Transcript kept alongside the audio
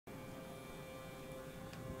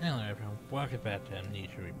Hello everyone, welcome back to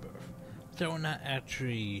Amnesia Rebirth. So we're not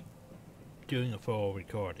actually doing a full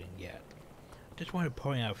recording yet. Just want to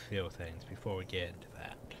point out a few things before we get into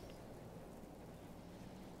that.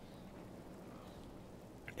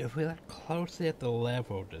 If we look closely at the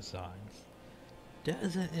level designs,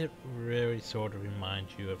 doesn't it really sort of remind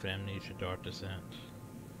you of Amnesia Dark Descent?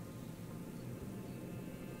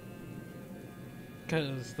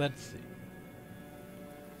 Because, let's see.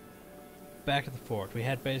 Back at the fort, we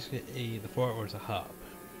had basically, the fort was a hub.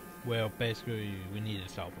 Well, basically, we needed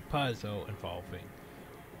to solve a puzzle involving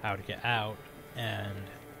how to get out and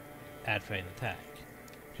activate an attack.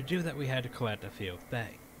 To do that, we had to collect a few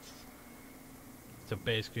things. So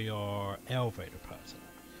basically, our elevator puzzle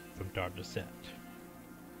from Dark Descent.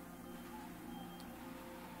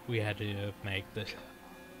 We had to make this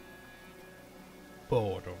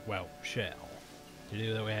board, or, well, shell. To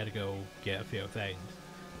do that, we had to go get a few things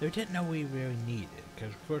that we didn't know we really needed,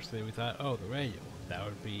 because firstly we thought, oh, the radio, that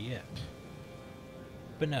would be it.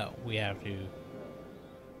 But no, we had to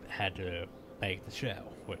make the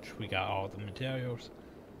shell, which we got all the materials,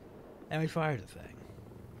 and we fired the thing.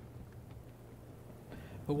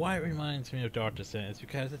 But why it reminds me of Dark Descent is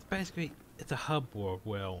because it's a hub world.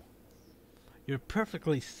 Well, you're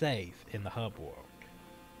perfectly safe in the hub world.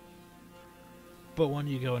 But when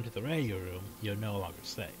you go into the radio room, you're no longer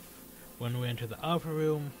safe. When we enter the other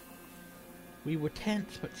room, we were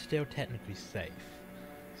tense, but still technically safe.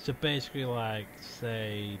 So basically, like,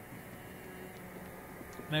 say,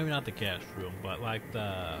 maybe not the guest room, but like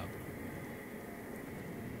the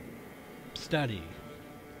study,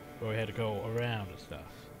 where we had to go around and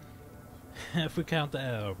stuff. If we count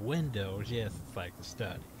the windows, yes, it's like the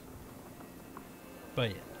study.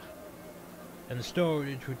 But yeah. And the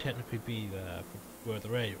storage would technically be where the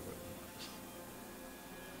radio room was.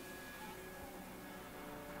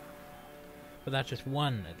 But that's just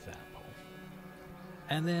one example.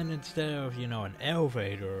 And then instead of, an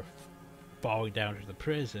elevator falling down to the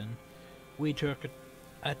prison, we took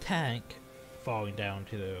a tank falling down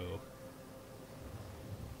to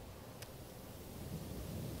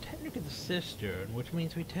technically the cistern, which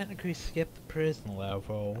means we technically skipped the prison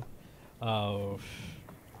level of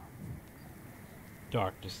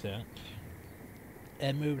Dark Descent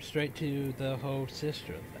and moved straight to the whole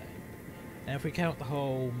cistern thing. And if we count the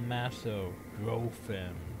whole massive growth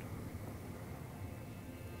and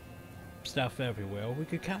stuff everywhere, we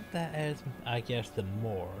could count that as, I guess, the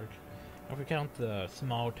morgue. If we count the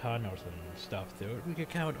small tunnels and stuff through it, we could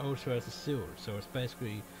count also as the sewers. So it's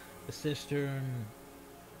basically the cistern,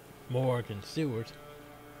 morgue, and sewers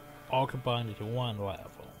all combined into one level.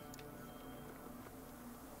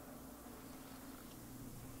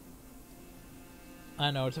 I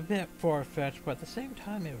know, it's a bit far-fetched, but at the same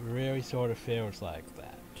time it really sort of feels like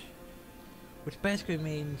that. Which basically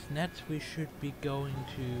means next we should be going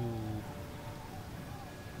to...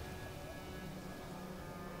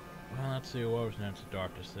 Well, let's see, what was next?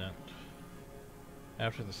 Dark Descent.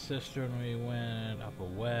 After the cistern we went up a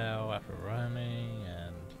well after running,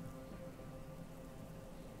 and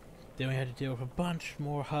then we had to deal with a bunch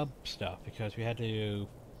more hub stuff because we had to,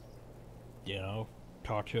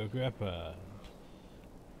 talk to Agrippa.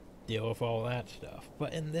 Deal with all that stuff.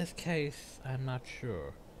 But in this case, I'm not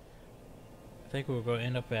sure. I think we're going to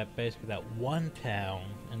end up at basically that one town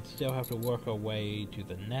and still have to work our way to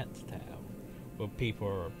the next town where people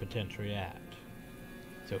are potentially at.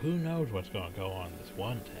 So who knows what's going to go on in this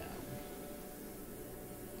one town.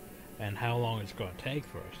 And how long it's going to take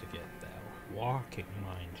for us to get there. Walking,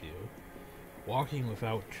 mind you. Walking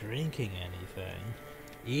without drinking anything,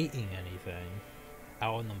 eating anything,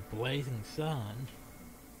 out in the blazing sun.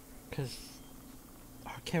 Because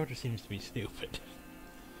our character seems to be stupid.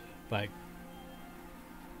 Like,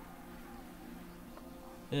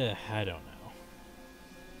 I don't know.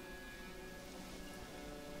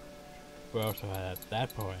 We're also at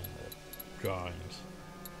that point in the drawings.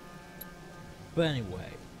 But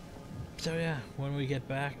anyway, so yeah, when we get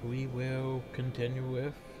back, we will continue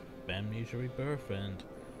with Amnesia Rebirth and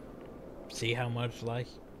see how much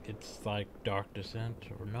it's like Dark Descent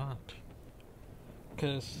or not.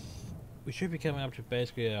 Because we should be coming up to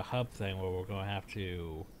basically a hub thing where we're going to have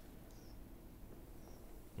to,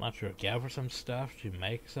 I'm not sure, gather some stuff to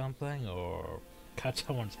make something or cut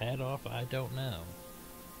someone's head off, I don't know.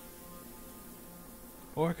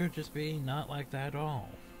 Or it could just be not like that at all.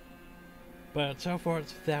 But so far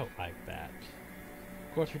it's felt like that.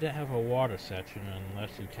 Of course we didn't have a water section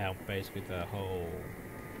unless you count basically the whole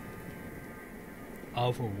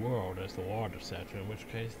other world as the water section, in which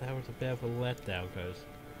case that was a bit of a letdown because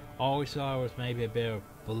all we saw was maybe a bit of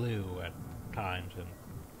blue at times and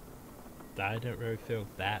I didn't really feel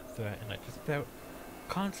that threatened. I just felt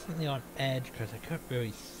constantly on edge because I couldn't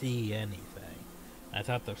really see anything. I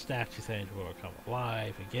thought the statue things would come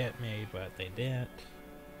alive and get me, but they didn't.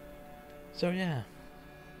 So yeah.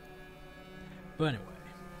 But anyway,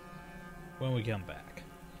 when we come back.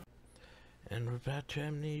 And we're back to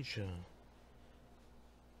Amnesia.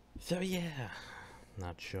 So yeah,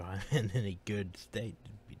 not sure I'm in any good state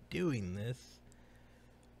to be doing this.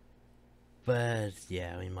 But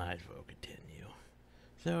yeah, we might as well continue.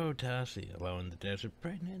 So Tashi, alone in the desert,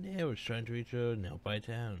 pregnant and ill, is trying to reach a nearby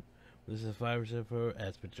town. The survivors of her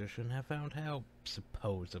expedition have found help,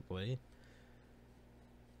 supposedly.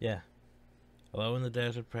 Yeah. Alone in the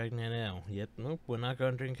desert, pregnant and ill. Yet, nope, we're not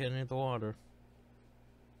going to drink any of the water.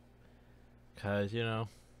 Because, you know,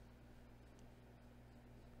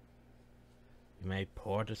 we made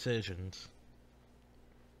poor decisions.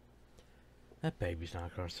 That baby's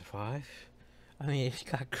not going to survive. I mean, he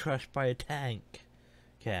got crushed by a tank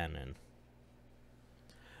cannon.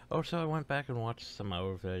 Also, I went back and watched some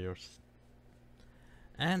other videos.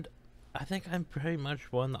 And I think I'm pretty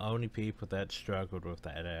much one of the only people that struggled with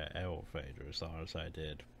that elevator as long as I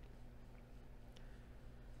did.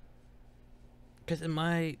 Because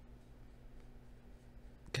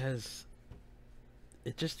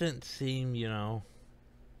it just didn't seem, you know,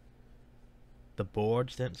 the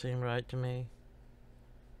boards didn't seem right to me.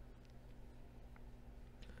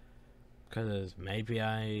 Because maybe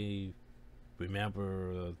I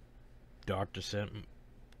remember Dark Descent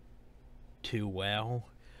too well.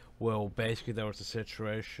 Well, basically there was a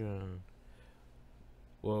situation,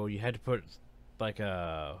 well, you had to put like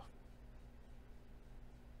a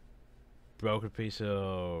broken piece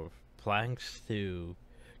of planks to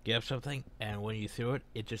get up something, and when you threw it,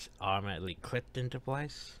 it just automatically clicked into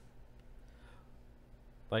place.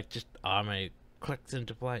 Like, just automatically clicked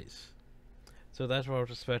into place. So that's what I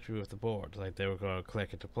was expecting with the boards, like they were going to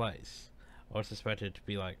click into place. I was expecting it to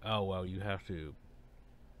be like, oh well, you have to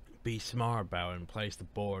be smart about it and place the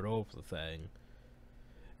board over the thing,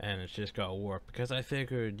 and it's just gonna work, because I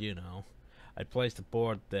figured, you know, I'd place the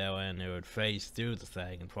board there and it would phase through the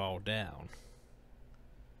thing and fall down.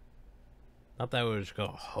 Not that it was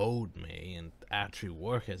gonna hold me and actually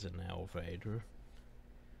work as an elevator.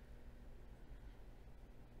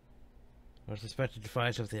 I was expected to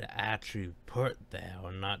find something to actually put there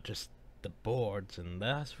and not just the boards, and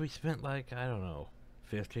thus we spent like, I don't know,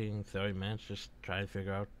 15-30 minutes just trying to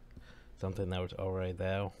figure out something that was already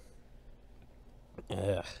there.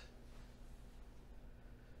 Ugh.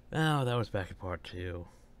 Oh, that was back in part 2.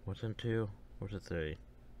 What's in 2? Or was it 3? I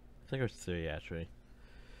think it was 3 actually.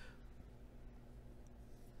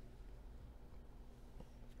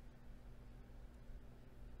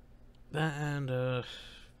 And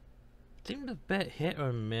seemed a bit hit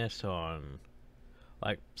or miss on,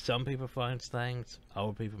 like, some people find things,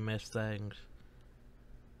 other people miss things.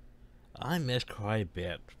 I missed quite a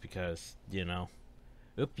bit because, you know,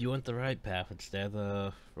 oop, you went the right path instead of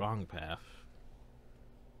the wrong path.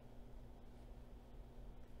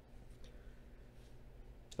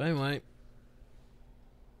 But anyway,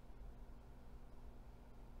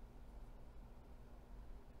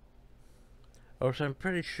 also I'm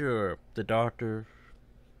pretty sure the doctor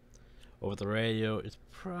over the radio is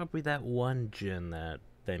probably that one djinn that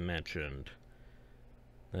they mentioned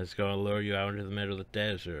that's gonna lure you out into the middle of the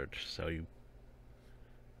desert so you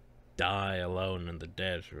die alone in the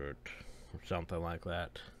desert or something like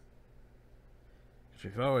that.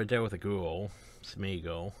 Because we've already dealt with a ghoul,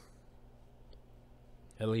 Smeagol,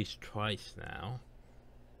 at least twice now.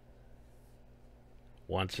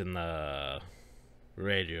 Once in the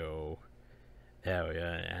radio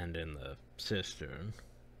area and in the cistern.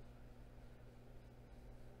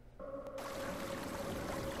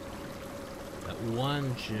 That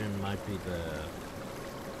one djinn might be the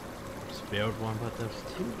spilled one, but there's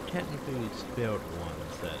 2 technically spilled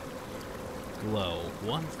ones that glow.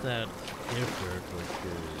 One's that different, which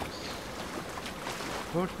is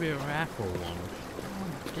supposed to be a raffle one,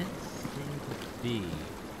 which didn't seem to be.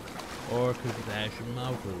 Or because of the Ashen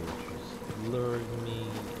Mother, which is luring me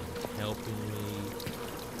and helping me.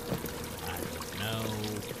 I don't know.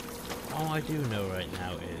 All I do know right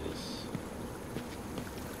now is,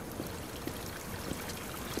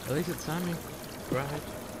 at least it's sounding right.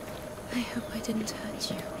 I hope I didn't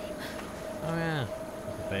hurt you. Oh yeah. Is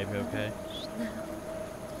the baby okay?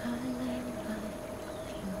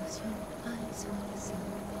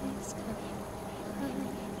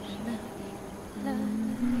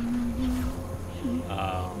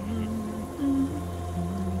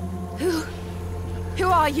 Who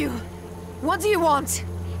are you? What do you want?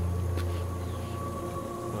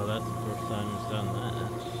 Well, that's the first time he's done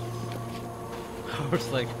that. I was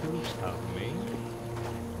like, who stopped me?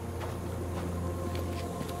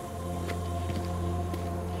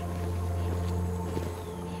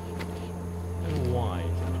 And why?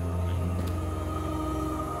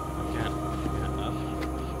 I can't up.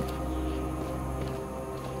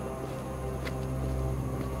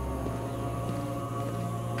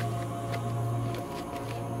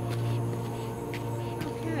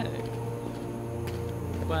 Okay.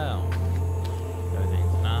 Well,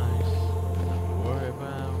 everything's nice. Nothing to worry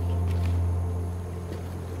about.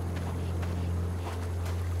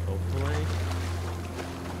 Hopefully.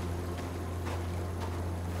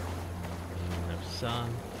 No sun.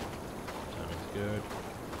 Sun is good.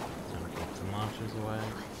 Sun keeps the monsters away.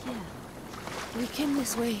 Yeah. We came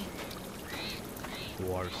this way. The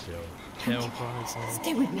water's still terrifying.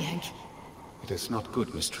 Stay with me, Hank. It is not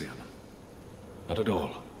good, Miss Triana. Not at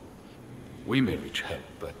all. We may reach help,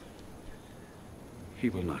 but he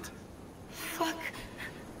will not. Fuck.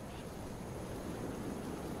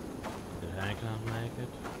 Did Hank not make it?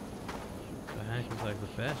 But Hank was like the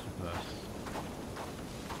best of us.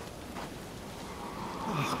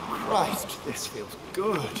 Oh, Christ, this feels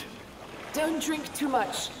good. Don't drink too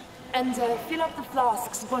much. And fill up the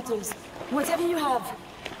flasks, bottles, whatever you have.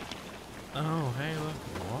 Oh, hey, look,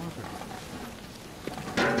 water.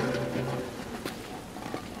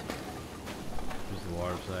 Is the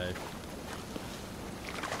water safe?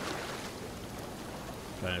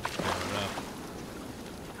 Trying to fill it up.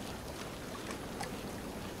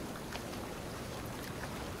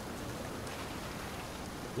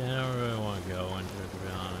 Yeah, I don't really want to go into it, to be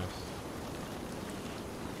honest.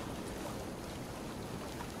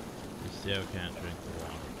 You still can't drink the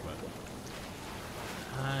water, but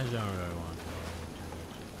I don't really want to go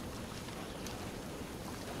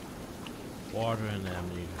into it. Water and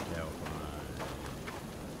amnesia terrifying.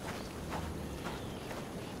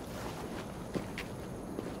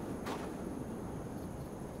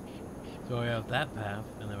 So we have that path,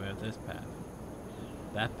 and then we have this path.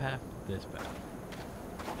 That path, this path.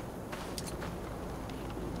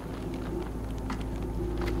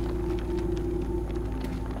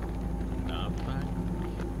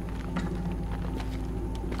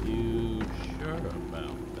 You sure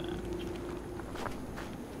about that?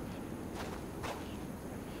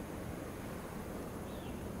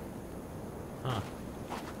 Huh.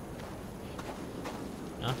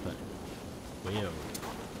 Nothing. Weird.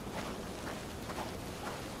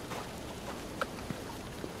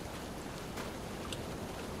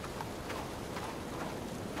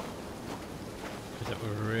 Because it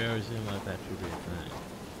would really seem like that should be a thing.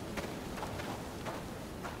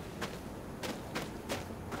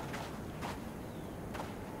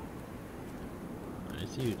 I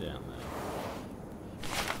see you down there.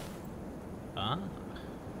 Ah.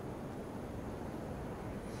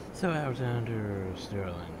 So Alexander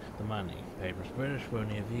Sterling, the money. Papers British,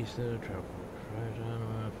 Bonnia Vista, Travel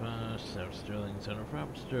South Sterling, son of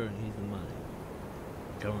Robert Sterling, he's the money.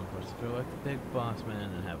 Coming for us to feel like the big boss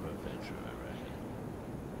man and have an adventure, I reckon.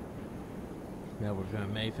 Melbourne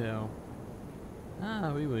from Mayfield.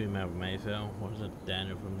 Ah, we remember Mayfield. Wasn't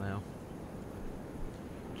Daniel from there?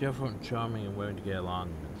 Cheerful and charming and willing to get along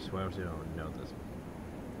and swears he don't know this.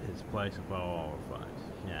 His place of all our fights.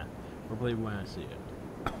 Yeah, probably when I see it.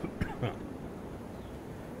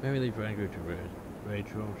 Maybe leave Rango to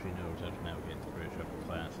Rachel. She knows how to navigate the British upper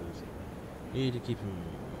classes. You need to keep him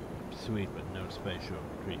sweet but no spatial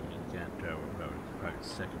treatment. Can't travel without his private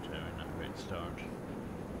secretary, not a great start.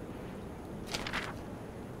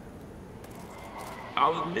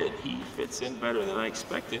 I'll admit, he fits in better than I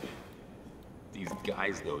expected. These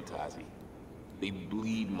guys, though, Tazi, they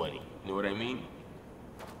bleed money. You know what I mean?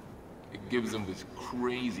 It gives them this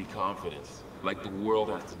crazy confidence, like the world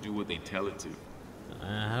has to do what they tell it to.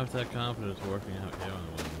 How's that confidence working out here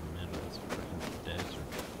in the middle of this freaking desert?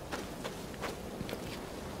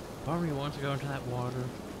 Part of me wants to go into that water.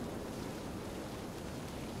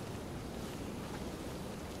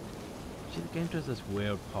 See, the game does this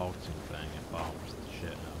weird pulsing thing. It bothers the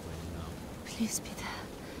shit out of me, you know. Please be there.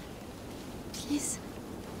 Please.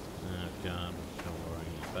 Oh god, don't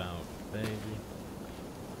worry about baby.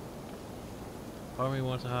 Part of me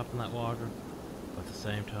wants to hop in that water, but at the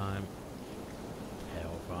same time,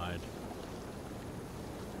 terrified.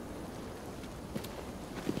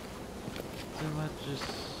 So let's just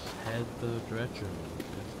head the direction.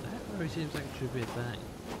 That really seems like it should be a thing.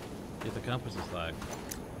 If the compass is like,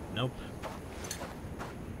 nope.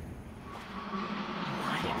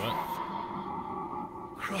 So what?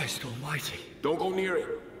 Christ almighty. Don't go near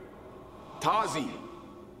it. Tazi!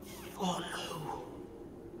 Follow.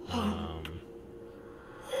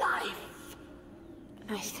 Life.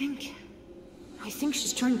 I think I think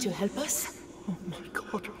she's trying to help us. Oh my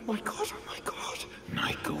god, oh my god, oh my god.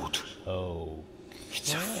 My god. Oh.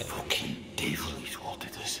 It's a fucking devil is what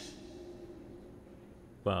it is.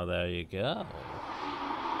 Well, there you go.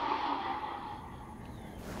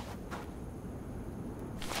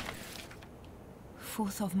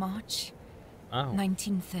 March 4th, Oh.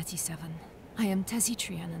 1937. I am Tezzy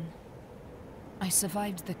Trianon. I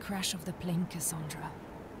survived the crash of the plane Cassandra.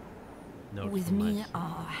 Note With for me myself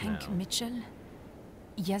are Hank now. Mitchell,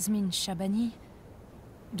 Yasmin Shabani,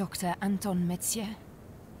 Dr. Anton Metzier,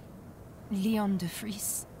 Leon de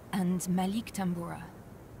Vries, and Malik Tamboura.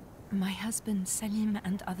 My husband Salim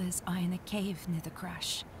and others are in a cave near the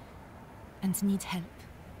crash and need help.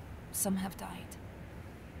 Some have died.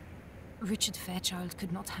 Richard Fairchild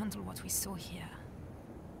could not handle what we saw here.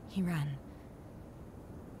 He ran.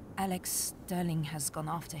 Alex Sterling has gone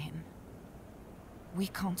after him. We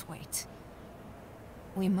can't wait.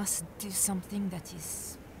 We must do something that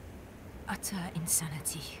is utter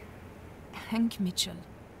insanity. Hank Mitchell,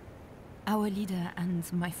 our leader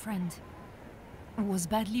and my friend, was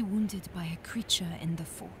badly wounded by a creature in the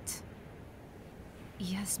fort.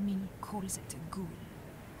 Yasmin calls it a ghoul.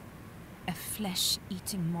 A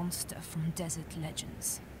flesh-eating monster from desert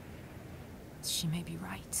legends. She may be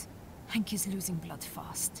right. Hank is losing blood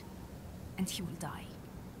fast, and he will die.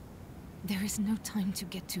 There is no time to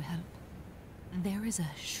get to help. There is a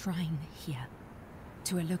shrine here,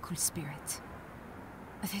 to a local spirit.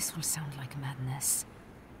 This will sound like madness.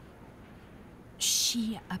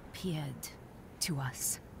 She appeared to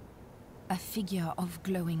us. A figure of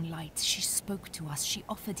glowing light. She spoke to us. She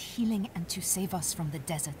offered healing and to save us from the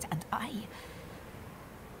desert, and I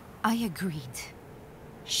agreed.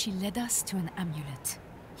 She led us to an amulet,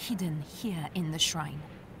 hidden here in the shrine.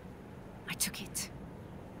 I took it.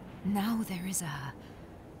 Now there is a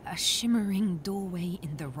shimmering doorway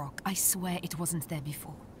in the rock. I swear it wasn't there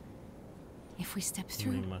before. If we step We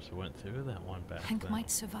through, must have went through that one back Hank then. might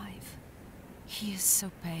survive. He is so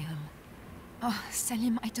pale. Oh,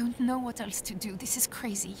 Salim, I don't know what else to do. This is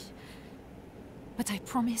crazy. But I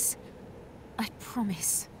promise, I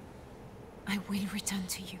will return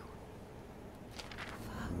to you.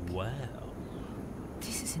 Wow.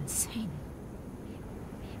 This is insane.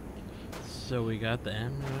 So we got the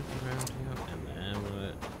amulet around here, and the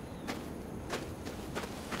amulet.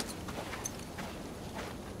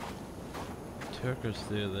 Took us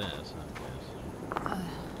through this, I guess.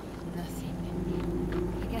 Nothing.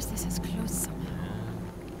 I guess this is closed somehow.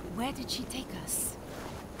 Where did she take us?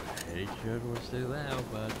 Pretty sure it was through that,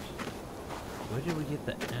 but where did we get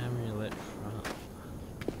the amulet from?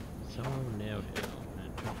 Someone near here, and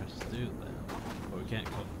it took us through that. But we can't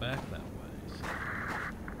go back that way, so.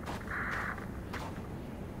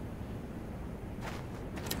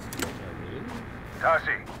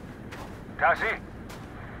 Tassie? Tassie?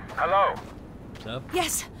 Hello? What's up?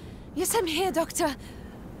 Yes! Yes, I'm here, Doctor.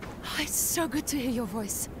 Oh, it's so good to hear your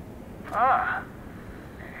voice. Ah.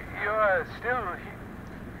 You are still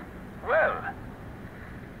well.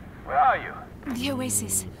 Where are you? The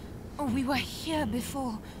Oasis. Oh, we were here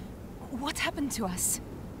before. What happened to us?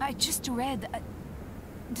 I just read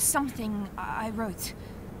something I wrote.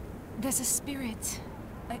 There's a spirit.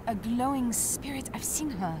 A glowing spirit. I've seen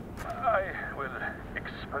her. I will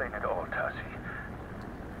explain it all, Tassie.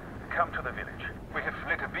 Come to the village. We have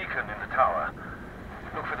lit a beacon in the tower.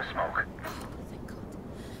 Look for the smoke. Oh, thank God.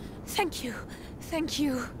 Thank you. Thank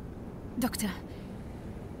you. Doctor,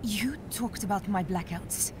 you talked about my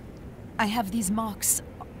blackouts. I have these marks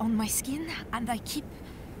on my skin, and I keep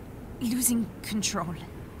losing control.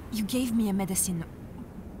 You gave me a medicine.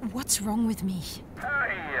 What's wrong with me?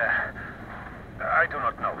 I do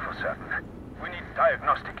not know for certain. We need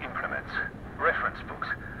diagnostic implements, reference books,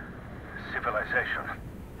 civilization.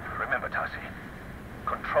 Remember, Tassie,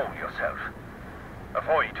 control yourself.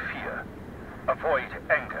 Avoid fear. Avoid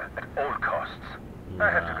anger at all costs. I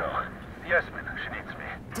have to go. Yasmin, she needs me.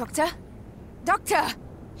 Doctor? Doctor!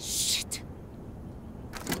 Shit.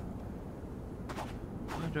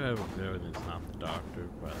 I do have a feeling it's not the doctor,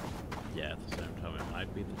 but yeah, at the same time it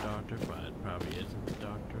might be the doctor, but it probably isn't the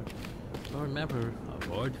doctor. So remember,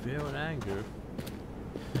 avoid fear and anger.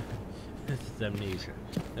 This is Amnesia.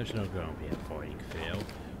 There's no going to be avoiding fear.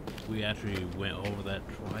 We actually went over that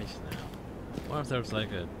twice now. What if there's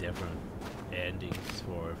like a different endings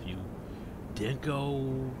for if you didn't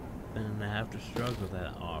go and have to struggle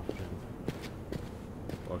that often?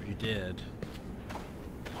 Or if you did.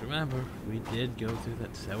 Just remember, we did go through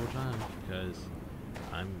that several times because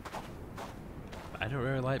I don't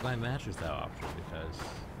really light my matches that often because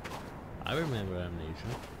I remember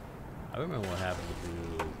Amnesia. I remember what happened if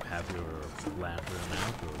you have your lantern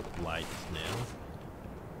out or lights now,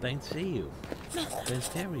 they can see you. No, They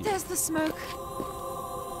scare you. there's the smoke.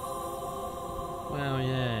 Well,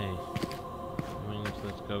 yay. Means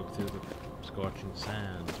let's go through the scorching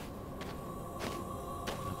sand.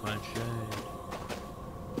 And find shade.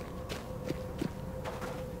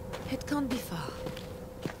 It can't be far.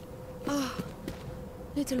 Oh,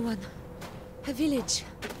 little one. A village.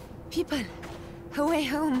 People. A way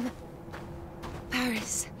home.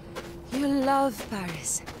 Paris. You'll love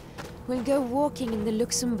Paris. We'll go walking in the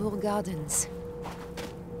Luxembourg Gardens.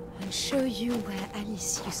 I'll show you where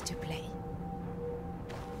Alice used to play.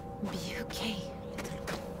 Be okay, little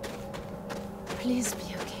one. Please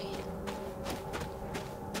be okay.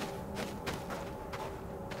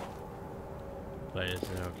 But is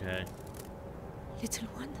it okay? Little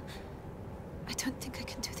one, I don't think I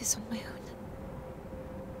can do this on my own.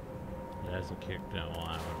 It hasn't kicked in a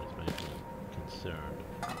while, and it's making me concerned.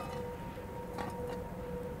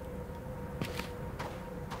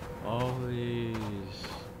 All these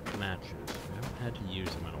matches, we haven't had to use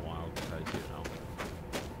them in a while because, you know,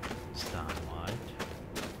 starlight.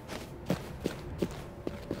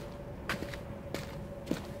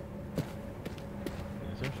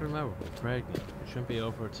 Just remember, we're pregnant. We shouldn't be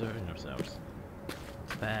overexerting ourselves.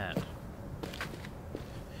 It's bad.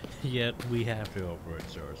 Yet we have to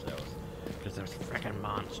overexert ourselves because there's frickin'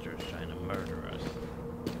 monsters trying to murder us.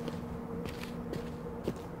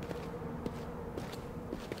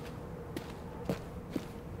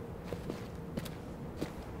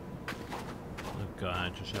 Oh god, I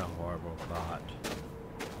just had a horrible thought.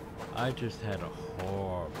 I just had a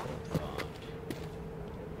horrible thought.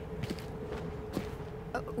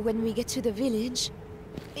 When we get to the village,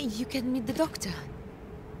 you can meet the doctor.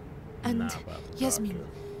 And Not about the Yasmin,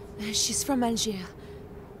 doctor. She's from Algiers.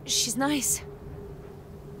 She's nice.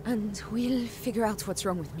 And we'll figure out what's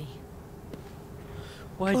wrong with me.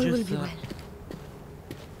 Why All just will be well.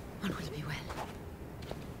 All will be well.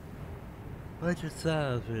 I just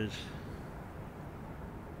thought of it.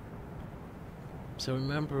 So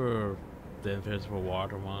remember the invisible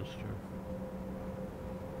water monster?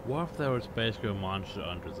 What if there was basically a monster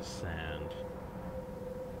under the sand?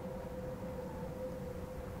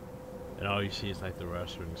 And all you see is like the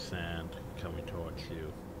rustling sand coming towards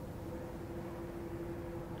you.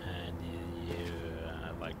 And you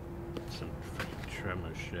like some freaking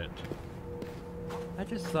tremor shit. I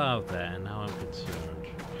just thought of that and now I'm concerned.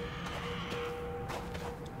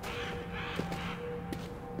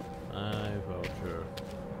 I vote for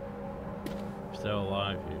still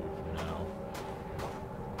alive here for now.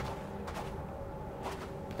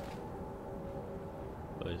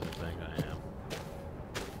 At least I think I am.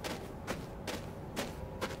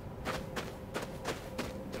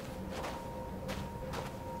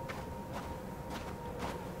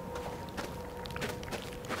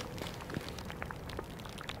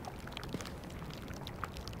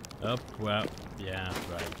 Oh, well, yeah, that's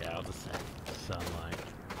right, get out of the sunlight.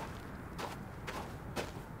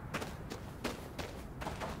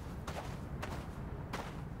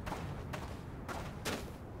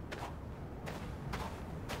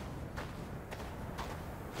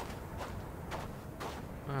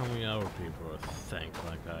 How many other people would think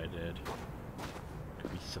like I did?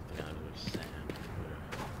 Could be something out of the sand.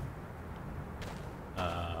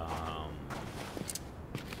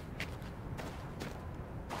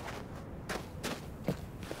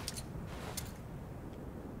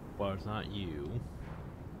 Well, it's not you.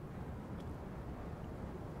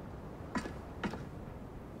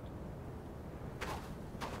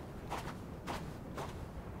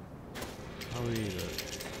 How do you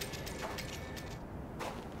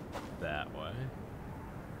that way?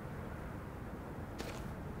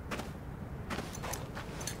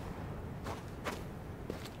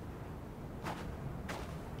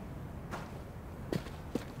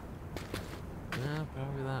 Yeah,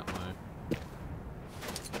 probably that way.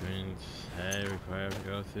 Means, hey, we probably have to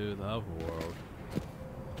go through the other world.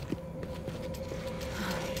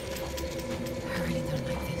 I really don't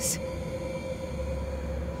like this.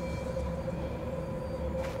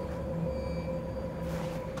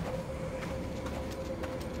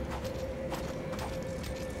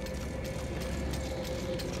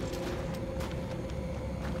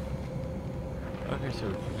 Okay, so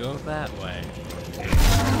we can go that way.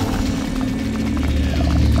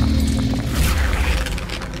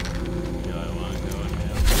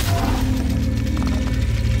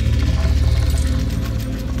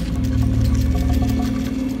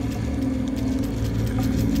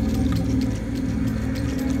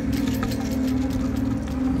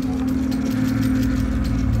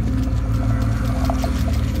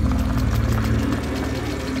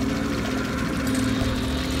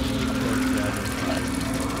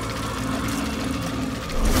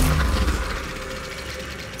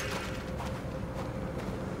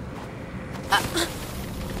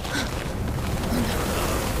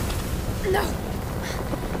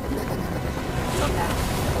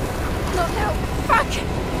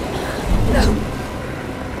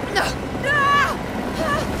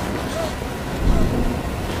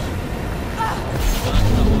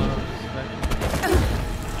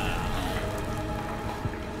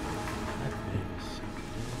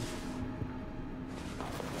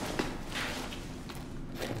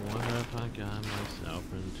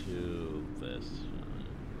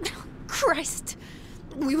 Christ!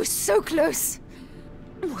 We were so close!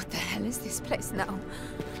 What the hell is this place now?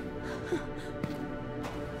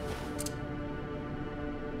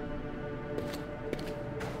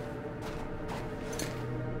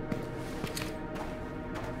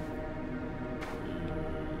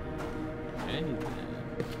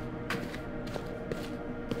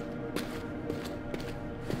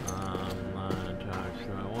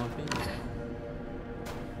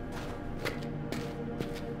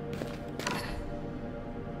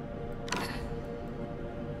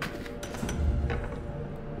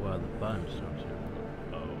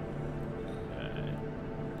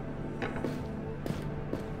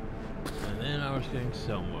 Getting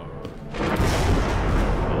somewhere.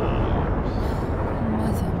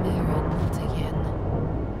 Mother Mary, not again.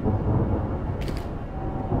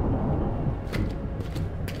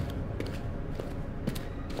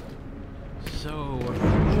 So, what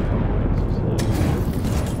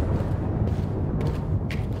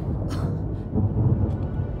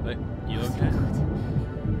you okay?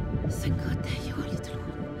 Thank God that you are little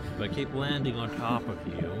one. If I keep landing on top of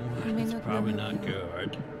you, it's probably not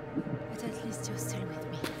good. But at least you're still with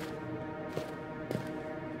me.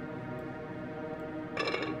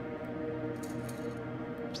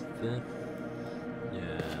 Yeah.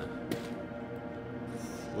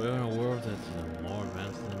 We're in a world that's more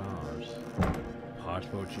advanced than ours.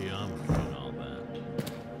 Possible geometry and all that.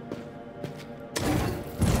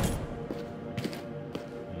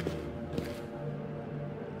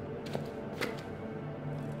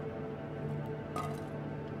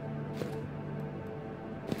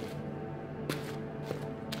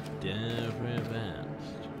 Definitely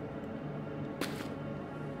advanced.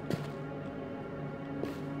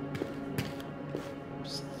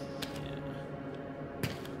 Yeah.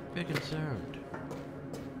 Bit concerned.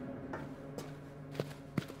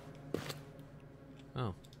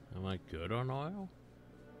 Oh, am I good on oil?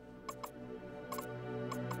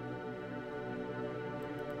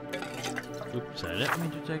 Oops, I didn't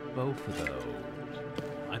mean to take both of those.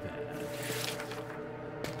 My bad.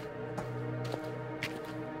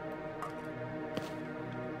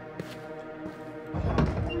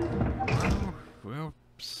 Well,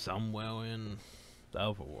 somewhere in the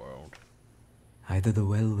overworld. Either the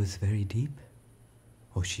well was very deep,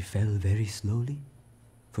 or she fell very slowly,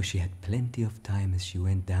 for she had plenty of time as she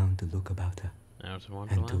went down to look about her,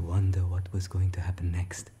 and to wonder what was going to happen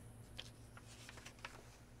next.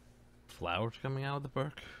 Flowers coming out of the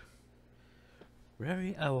book?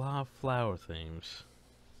 Very a lot of flower themes.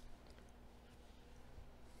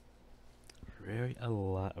 Very a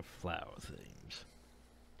lot of flower themes.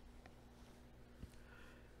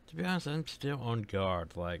 To be honest, I'm still on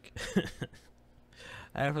guard, like,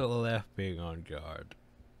 I haven't left being on guard.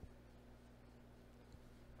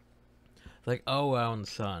 Like, oh, out in the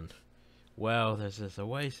sun. Well, there's this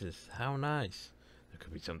oasis, how nice. There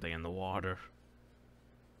could be something in the water.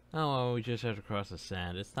 Oh, well, we just have to cross the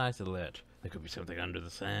sand, it's nice and lit. There could be something under the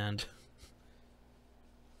sand.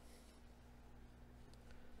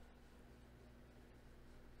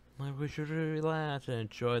 Like, we should relax and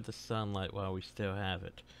enjoy the sunlight while we still have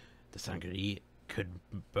it. The sun could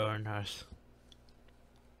burn us.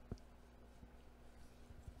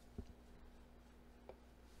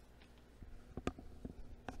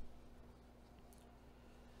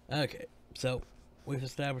 Okay, so we've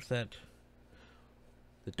established that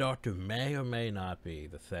the doctor may or may not be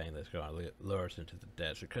the thing that's going to lure us into the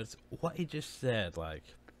desert. Because what he just said, like,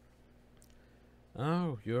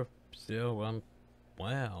 oh, you're still,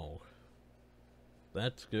 wow,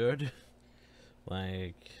 that's good.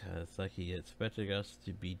 Like, it's like he expected us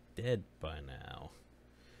to be dead by now,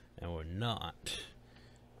 and we're not.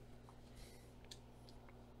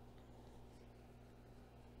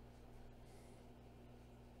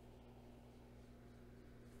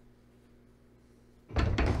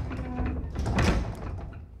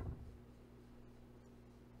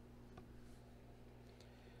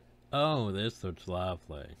 Oh, this looks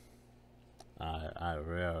lovely. I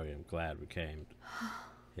really am glad we came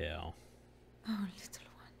here. Oh, little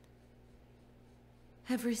one.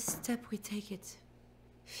 Every step we take, it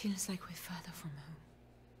feels like we're further from home.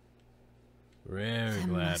 Really there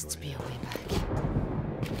glad must we're be here. a way back.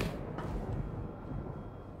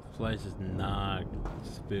 This place is not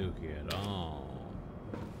spooky at all.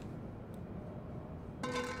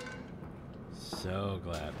 So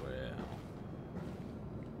glad we're here.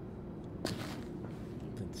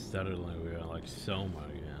 Then suddenly we are like Soma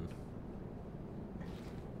again.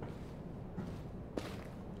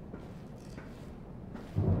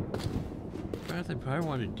 They probably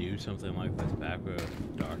wanted to do something like this back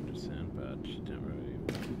with Dark Descent, but she didn't really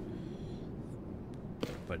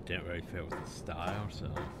but didn't really fit with the style, so.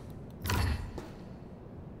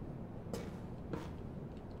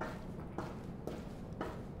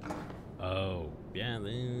 Oh, yeah,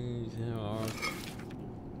 these are.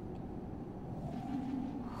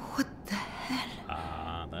 What the hell?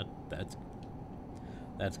 Ah,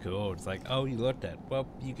 that's cool. It's like, oh, you looked at. Well,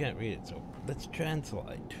 you can't read it, so let's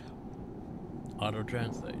translate.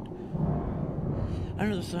 Auto-translate.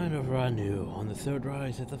 Under the sign of Ranu, on the third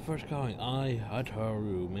rise at the first calling, I,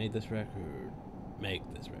 Ataru, make this record.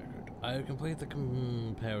 I have completed the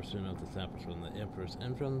comparison of the samples from the Empress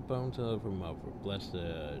and from the bones of her mother, blessed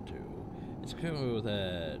two. It's clear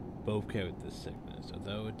that both carried this sickness,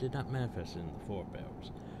 although it did not manifest in the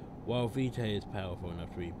forebells. While Vitae is powerful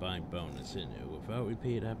enough to rebind bone and sinew, without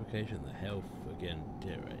repeated application, the health again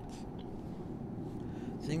deteriorates.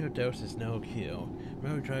 Single dose is no cure.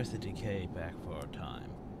 Memory tries to decay back for a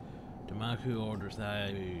time. Damaku orders that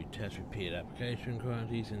I test repeated application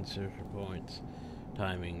quantities, insertion points,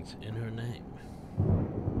 timings in her name.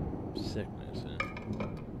 Sickness, eh?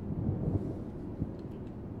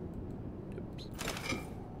 Oops.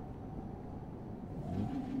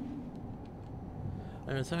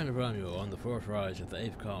 And a sign of Ranu on the fourth rise at the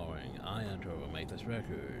 8th calling, I enter will make this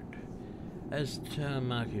record. As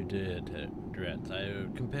Tamaku did direct, I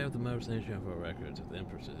compared the motivation of her records with the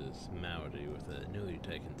Empress's malady with the newly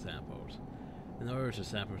taken samples. In the orders of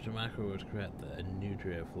samples, Tamaku was correct that a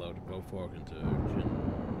nutrient flow to both organs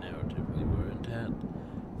generatively were intact,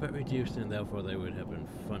 but reduced, and therefore they would have been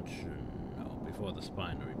functional before the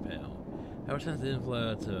spinal repair. However, since the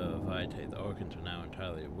influence of Vitae, the organs are now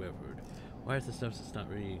entirely withered. Why is the substance not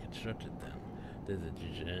reconstructed then? Did the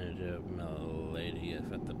degenerative malady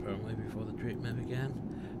affect them permanently before the treatment began?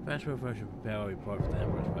 Fast forward to prepare a report for the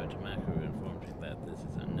Empress by Tamaku, who informs me that this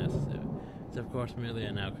is unnecessary. It's of course merely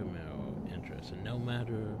an alchemical interest, and no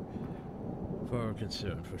matter for her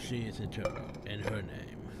concern, for she is eternal in her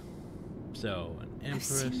name. So, an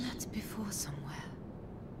Empress. I've seen that before somewhere.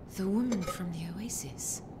 The woman from the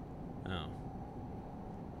oasis. Oh.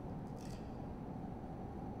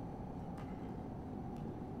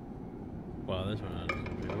 Well, this one I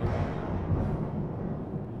don't know.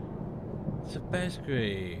 So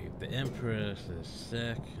basically, the Empress is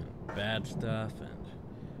sick and bad stuff, and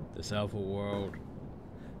this awful world.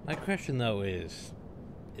 My question though is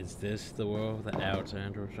this the world that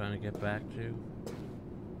Alexander was trying to get back to?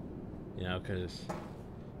 You know, because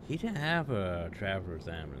he didn't have a traveler's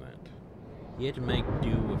amulet. He had to make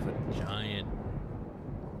do with a giant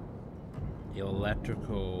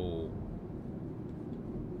electrical.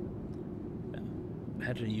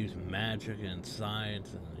 Had to use magic and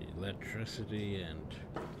science and electricity and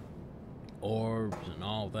orbs and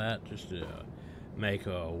all that just to make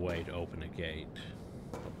a way to open a gate,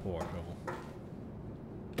 a portal.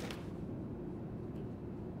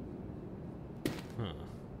 Huh.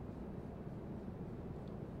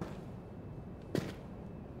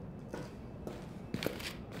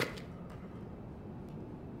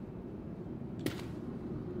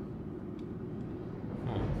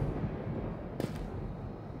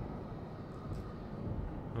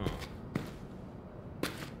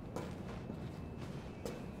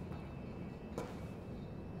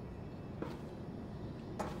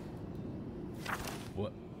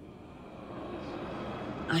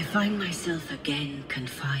 I find myself again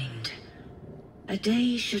confined. A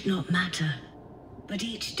day should not matter, but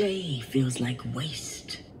each day feels like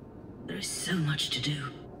waste. There is so much to do.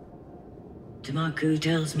 Tamaku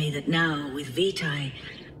tells me that now, with Vitae,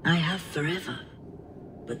 I have forever.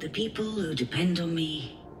 But the people who depend on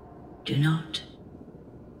me do not.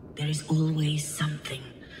 There is always something.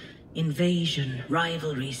 Invasion,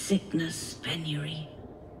 rivalry, sickness, penury.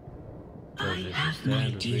 I have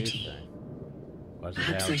my duty.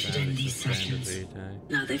 Perhaps I should end these sessions.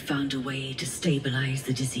 Now they've found a way to stabilize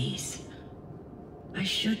the disease. I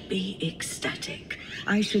should be ecstatic.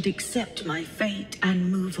 I should accept my fate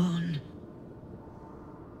and move on.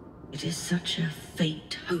 It is such a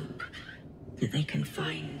faint hope that they can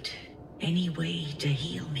find any way to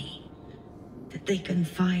heal me. That they can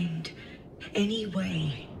find any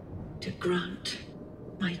way to grant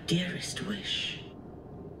my dearest wish.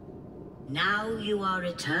 Now you are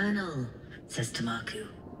eternal, says Tamaku.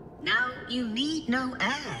 Now you need no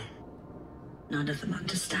heir. None of them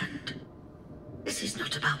understand. This is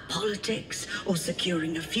not about politics or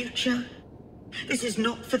securing a future. This is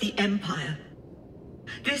not for the Empire.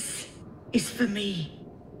 This is for me.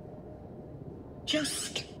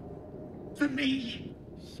 Just for me.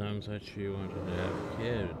 Sounds like she wanted to have a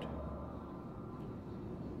kid,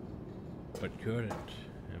 but couldn't,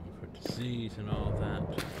 and with her disease and all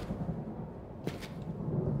that.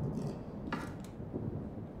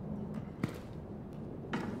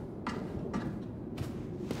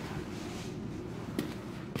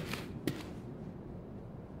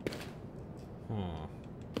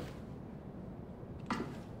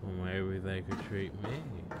 treat me.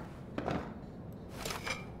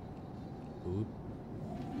 Oop.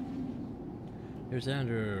 Here's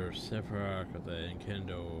under Sephiroth of the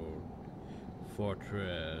enkindled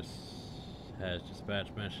fortress. Has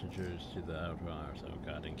dispatched messengers to the Outriders. Oh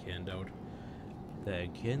god, enkindled. The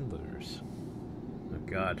enkindlers. Oh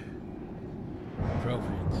god.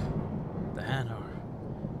 Trophies. The Hanor.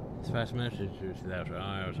 Dispatched messengers to the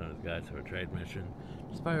Outriders on his guide to a trade mission.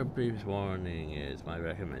 Despite a previous warning, it is my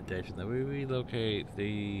recommendation that we relocate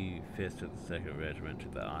the 5th of the 2nd Regiment to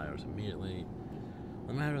the Isles immediately.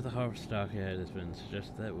 No matter the harvest stock ahead has been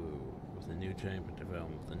suggested that with the new chamber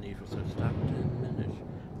development, the need for such stock to diminish.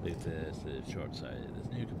 Believe this is short-sighted.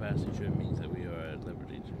 This new capacity trim means that we are at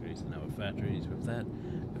liberty to increase the number of factories. With that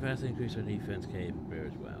capacity, increase our defense capability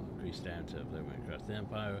as well. Increase standards of living across the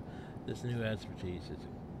Empire. This new expertise is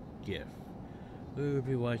a gift. We would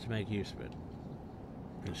be wise to make use of it.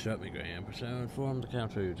 Instruct me, Great Emperor, so inform the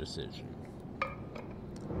Council of your decision.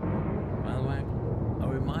 By the way, a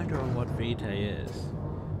reminder on what Vitae is.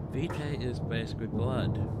 Vitae is basically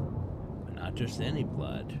blood. But not just any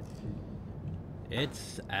blood.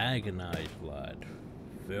 It's agonized blood.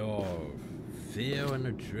 Full of fear and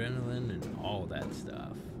adrenaline and all that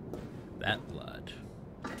stuff. That blood.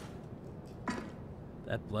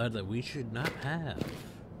 That blood that we should not have.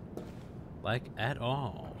 Like, at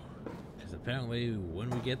all. Because apparently when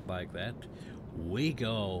we get like that, we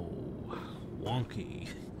go wonky.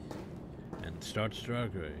 And start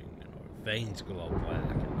struggling. And our veins glow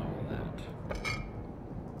black and all that.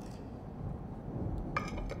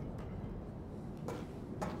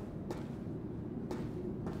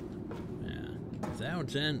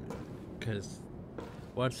 Sounds in, because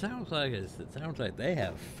what it sounds like is, it sounds like they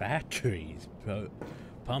have factories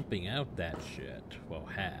pumping out that shit. Well,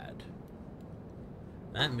 had.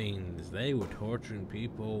 That means they were torturing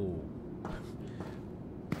people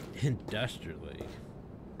industrially.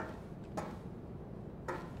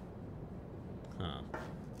 Huh.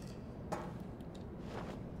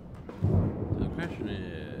 So the question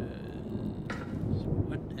is,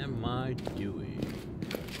 what am I doing?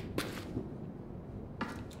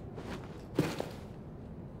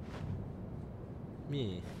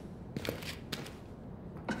 Me.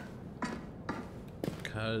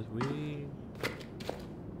 Because we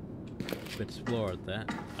explored that.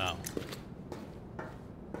 Oh.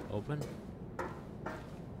 Open?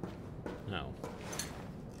 No.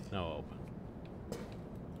 No open.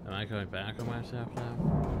 Am I going back on myself now?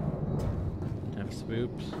 Have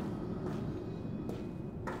spoops?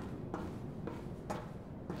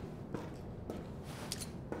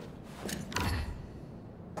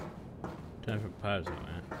 Time for puzzle,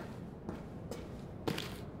 man.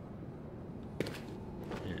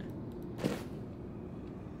 Yeah.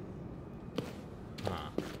 Huh.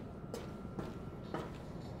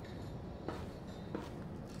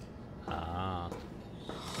 Ah.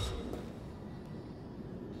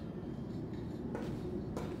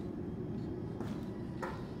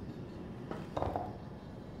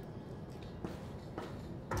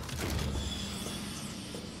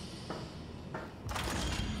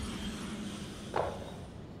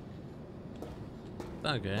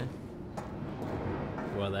 Okay.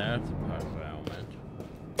 Well, that's a puzzle element.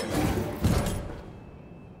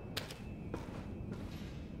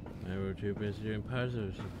 Maybe we're too busy doing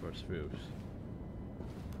puzzles for spoops.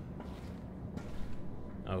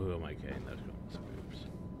 Oh, who am I kidding? That's going spoops.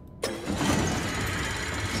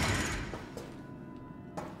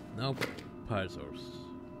 Nope. Puzzles.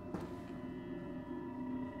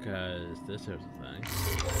 Because this is the thing.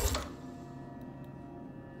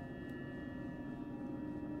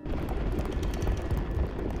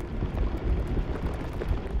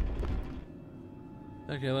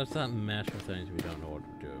 Okay, let's not mess with things we don't know what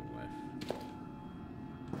we're doing with.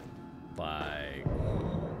 Like...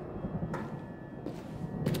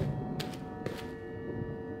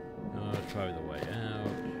 oh, it's probably the way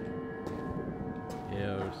out.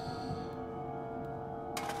 Here's...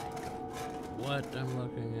 what I'm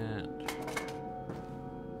looking at.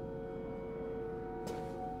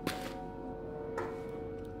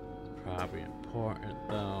 It's probably important,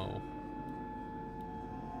 though.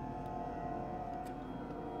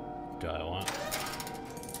 Do I want?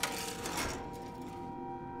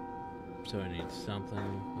 So I need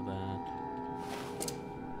something for that.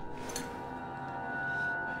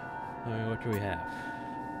 I mean, what do we have?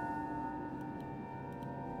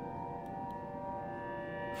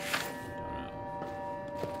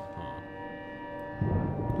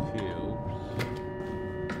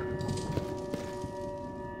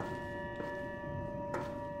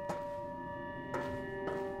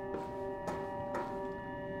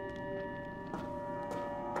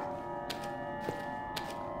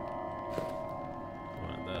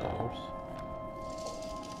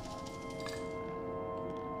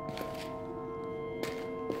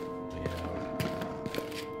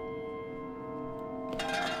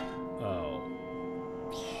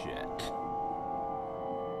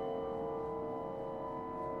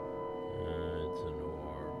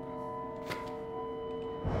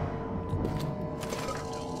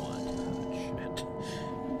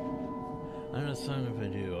 song if I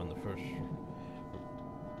do on the first.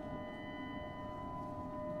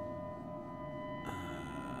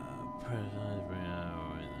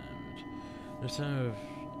 There's some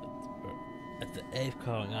at the 8th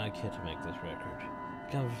calling I kit to make this record.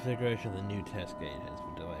 The configuration of the new test gate has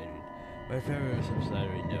been delayed by a very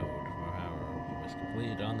subsidiary node, or however was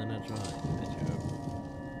completed on the net line, as you have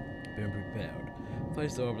been prepared.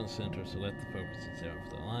 Place the orb in the center, select the focus and center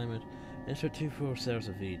for the alignment, insert 2 full cells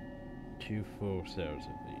of V. 2 full cells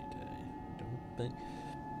of V-Day.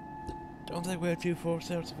 Don't think we have 2 full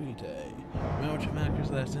cells of V-Day. Remember to mark your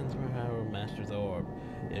lessons, or master the orb.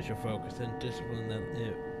 It's your focus and discipline that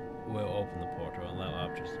it will open the portal and allow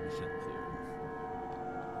objects to be sent through.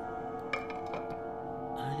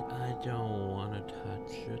 I don't want to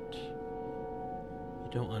touch it. You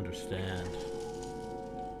don't understand.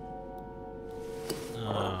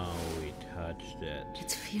 Oh, we touched it.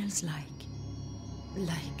 It feels like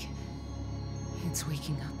it's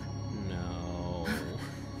waking up. No.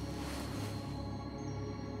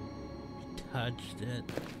 We touched it.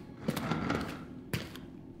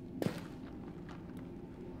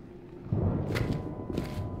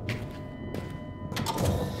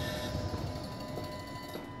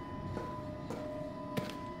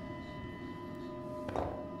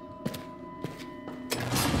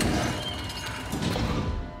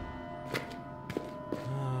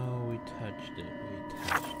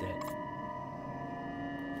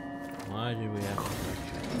 Why did we have to touch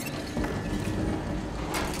it?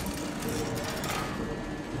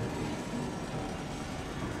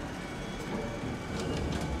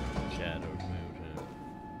 Shadows moved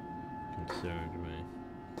and concerned me.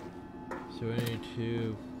 So we need to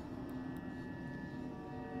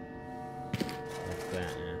like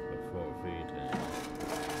that before feeding.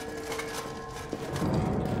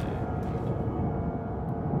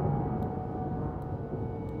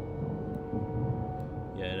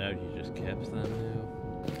 Kept them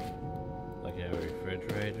now, like a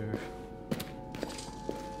refrigerator.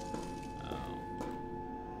 Oh,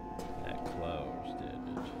 that closed, did it?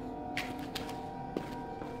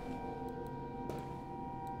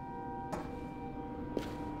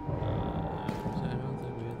 So I don't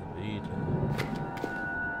think we have the beta.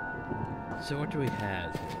 So what do we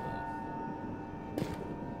have here,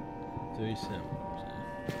 though? 3 symbols.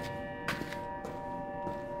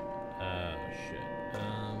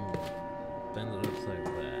 Then it looks like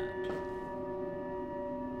that.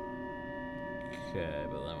 Okay,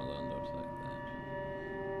 but that one looks like that.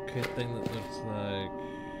 Okay, thing that looks like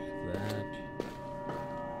that.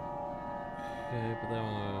 Okay, but that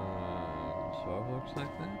one sort of looks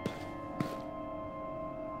like that.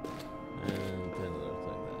 And then it looks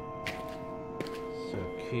like that. So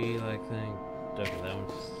key-like thing. Okay, that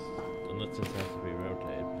one's, unless this has to be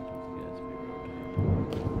rotated, but I don't think it has to be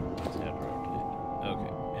rotated. It's had to rotate.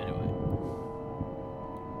 Okay, anyway.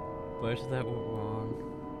 Where's that one wrong?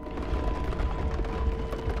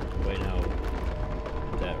 Wait, no.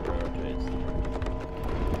 That rotates.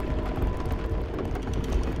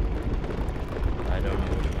 I don't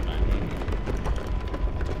know which one I need.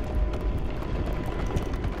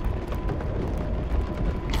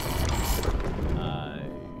 I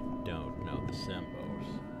don't know the symbols.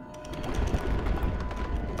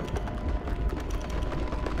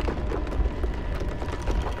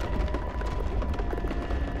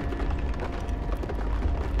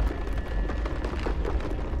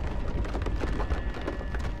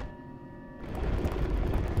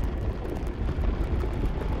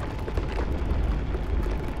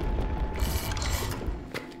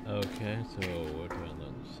 Okay, so what do I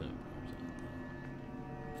learn the symbols?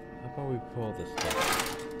 How about we pull this down?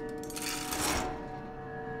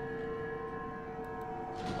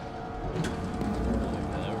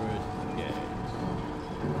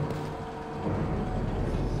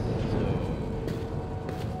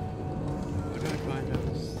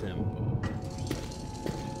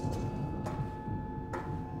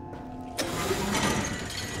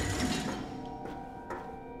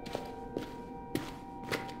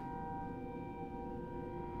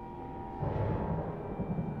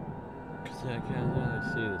 I can't really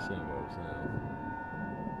see the symbols now.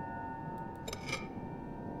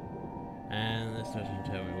 And this doesn't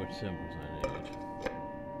tell me which symbols I need.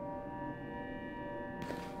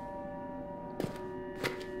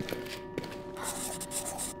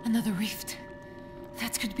 Another rift.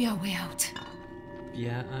 That could be our way out.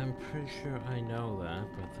 Yeah, I'm pretty sure I know that,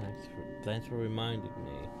 but thanks for reminding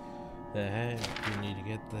me that hey, you need to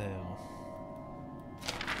get there.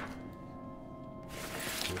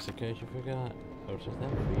 Just in case you forgot. Oh, is that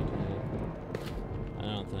free? I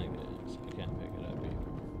don't think it is. I can't pick it up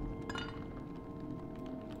either.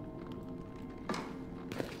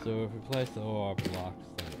 So if we place the orb, it locks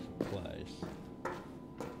things in place.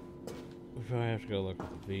 We probably have to go look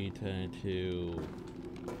at the Vitae too.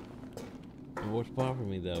 And what's bothering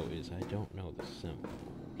me though is I don't know the symbols.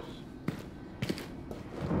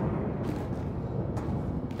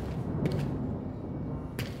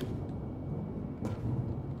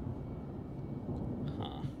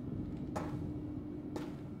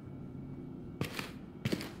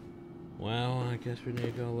 Well, I guess we need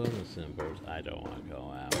to go learn the symbols. I don't want to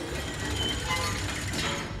go out.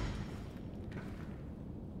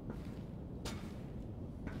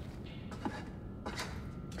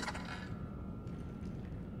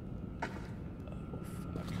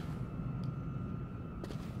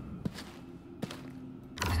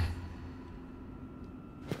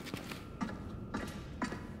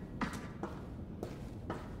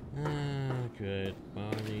 Good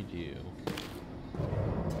morning, you.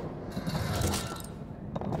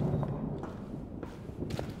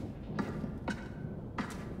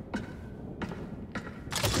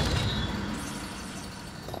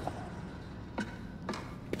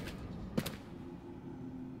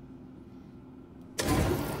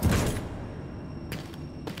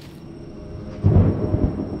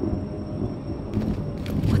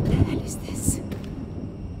 What the hell is this?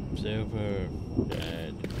 Silver,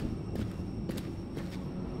 dead.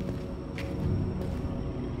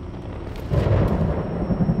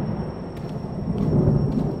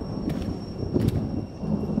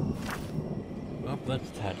 Let's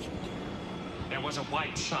touch it. There was a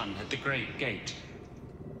white sun at the great gate.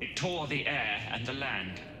 It tore the air and the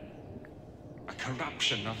land. A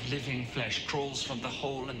corruption of living flesh crawls from the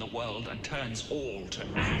hole in the world and turns all to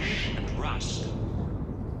ash and rust.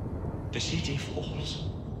 The city falls.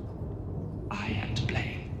 I am to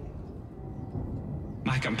blame.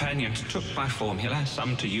 My companions took my formula,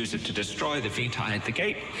 some to use it to destroy the Vitae at the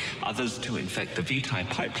gate, others to infect the Vitae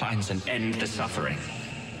pipelines and end the suffering.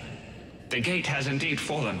 The gate has indeed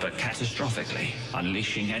fallen, but catastrophically,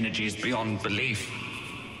 unleashing energies beyond belief.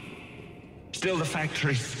 Still the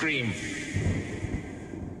factories scream.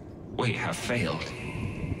 We have failed,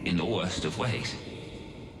 in the worst of ways.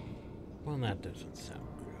 Well, that doesn't sound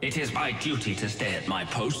good. It is my duty to stay at my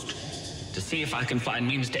post, to see if I can find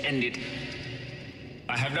means to end it.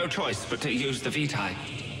 I have no choice but to use the Vitae.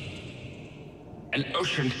 An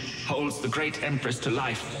ocean holds the great Empress to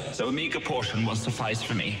life, so a meager portion will suffice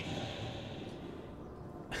for me.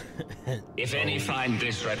 If any find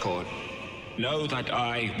this record, know that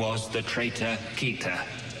I was the traitor Kita,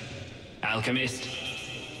 alchemist,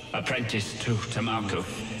 apprentice to Tamaku.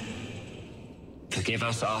 Forgive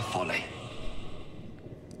us our folly.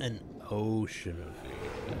 An ocean of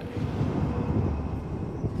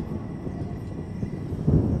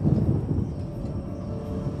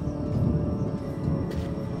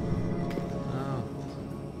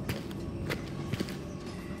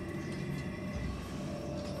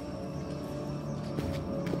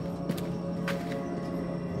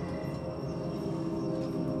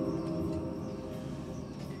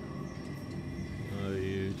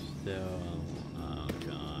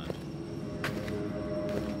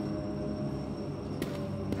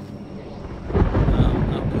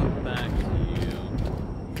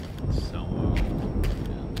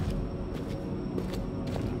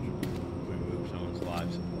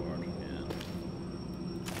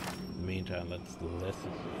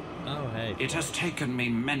It has taken me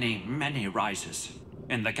many rises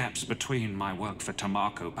in the gaps between my work for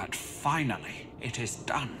Tamaku, but finally it is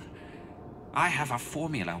done. I have a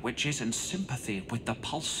formula which is in sympathy with the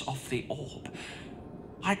pulse of the orb.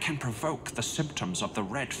 I can provoke the symptoms of the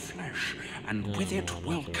red flesh, and with it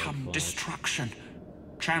will come destruction,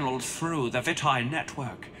 channeled through the Vitae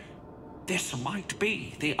network. This might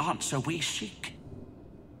be the answer we seek.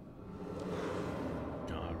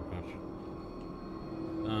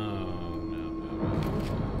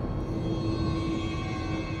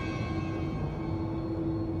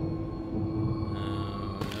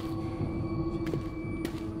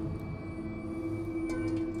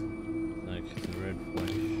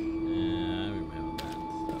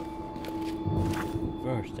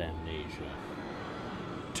 Amnesia.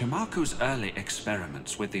 Tamaku's early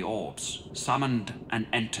experiments with the orbs summoned an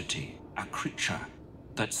entity, a creature,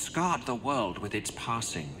 that scarred the world with its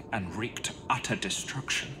passing and wreaked utter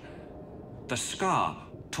destruction. The scar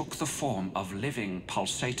took the form of living,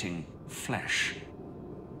 pulsating flesh.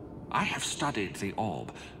 I have studied the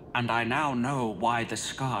orb, and I now know why the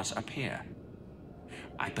scars appear.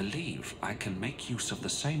 I believe I can make use of the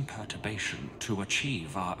same perturbation to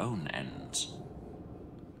achieve our own ends.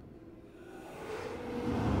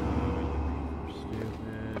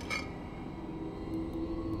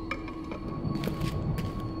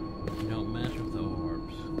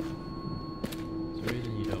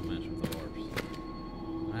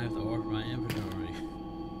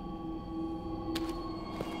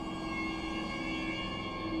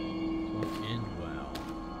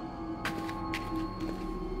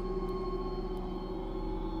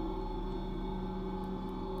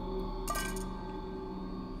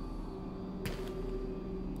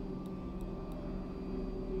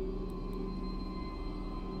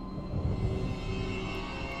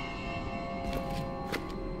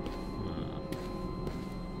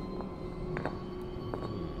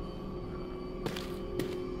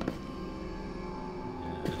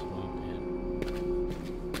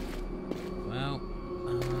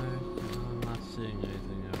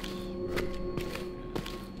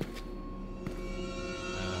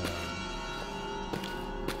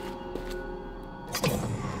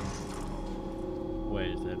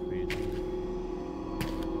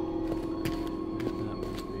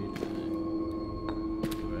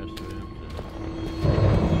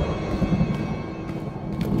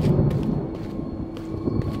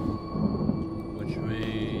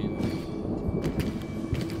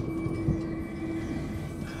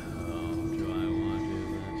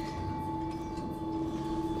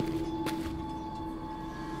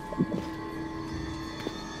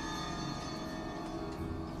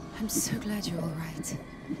 I'm so glad you're all right.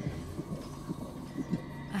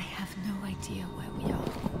 I have no idea where we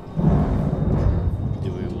are.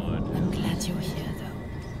 Do we want to? I'm glad you're here, though.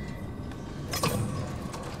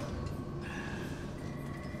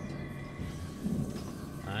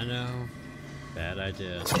 I know. Bad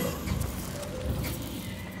idea.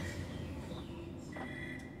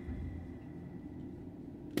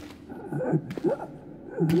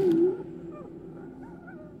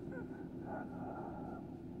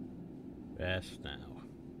 Rest now.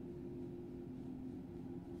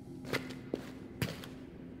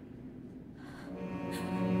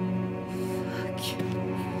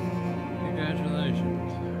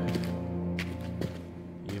 Congratulations.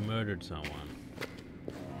 You murdered someone.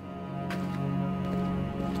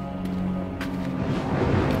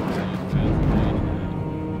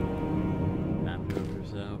 Happy with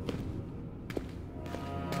yourself?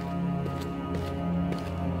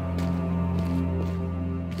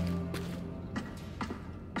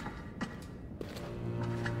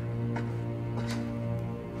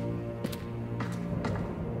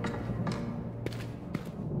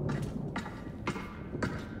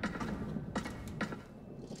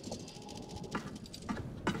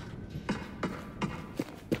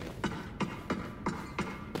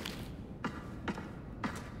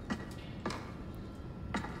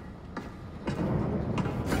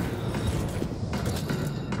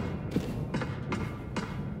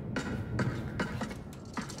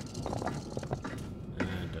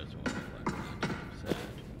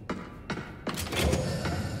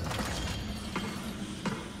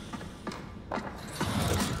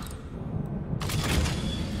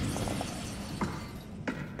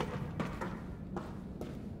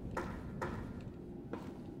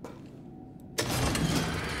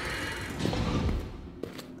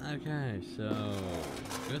 Okay, so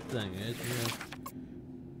good thing is we have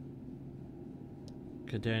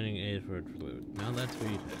containing aphid fluid. Now that's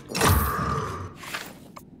what you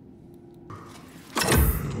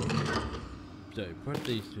So you put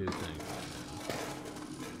these two things on.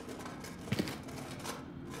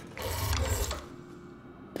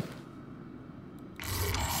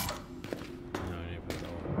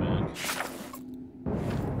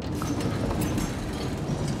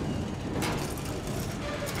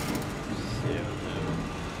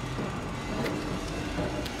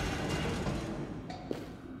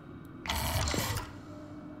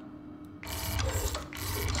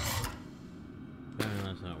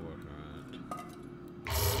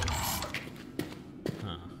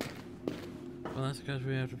 That's because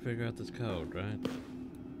we have to figure out this code, right?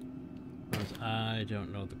 Because I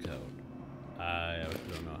don't know the code. I also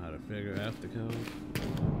don't know how to figure out the code.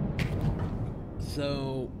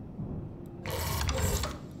 So...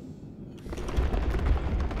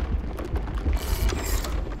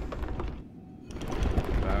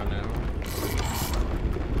 Trial and error.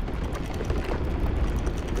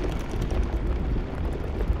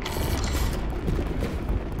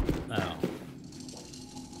 Oh.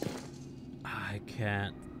 I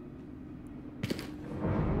can't.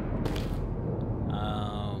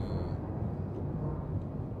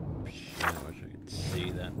 Shit, I wish I could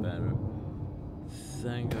see that better.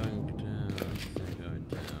 Thing going down, thing going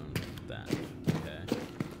down. That.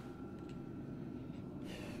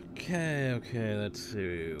 Okay. Okay, let's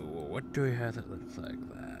see. What do we have that looks like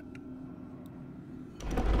that?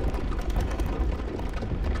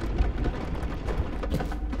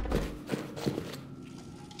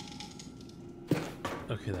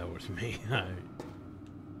 Okay, that was me. I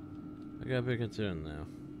got a big concern now.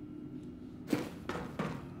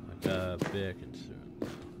 I got a big concern now.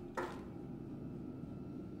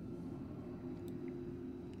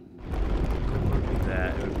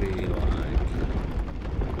 That would be like...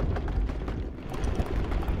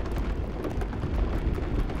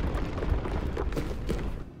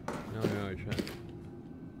 No, I tried.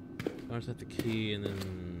 I just have the key and then...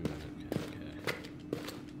 Okay.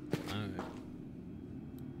 Alright.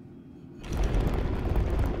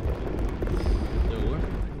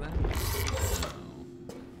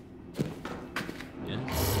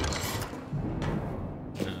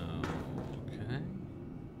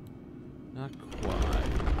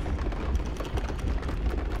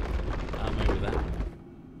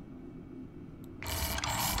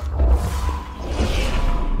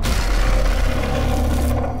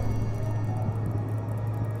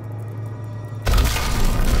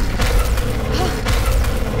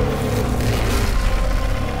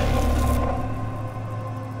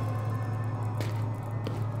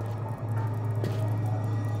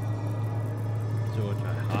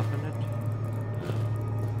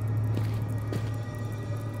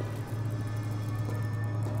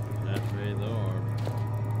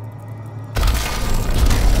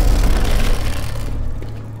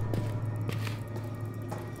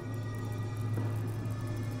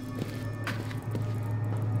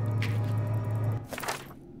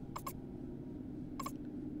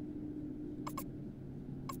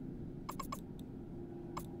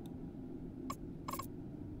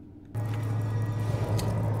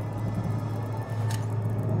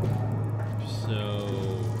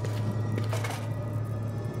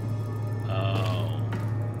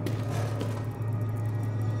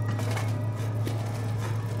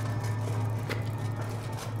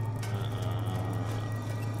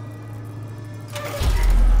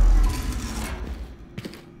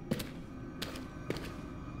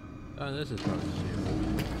 Oh, this is probably zero.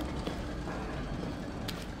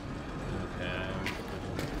 Okay.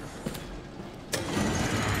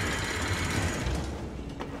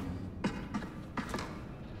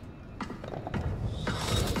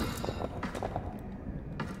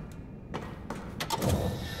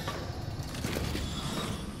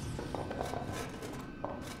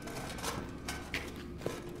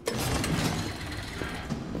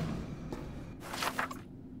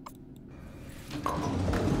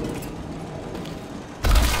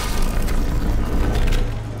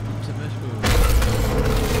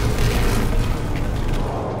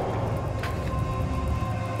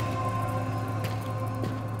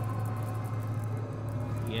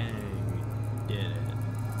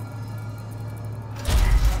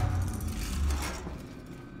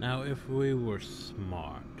 Now, if we were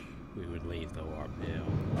smart, we would leave the warp hill.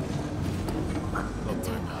 But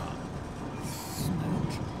we're not.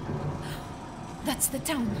 Smoke. That's the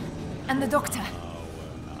town. And the doctor. No,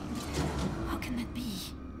 we're not. How can that be?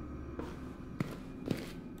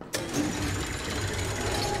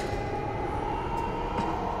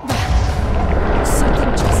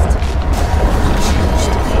 Something just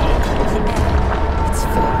changed. The air. It's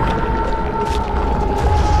full.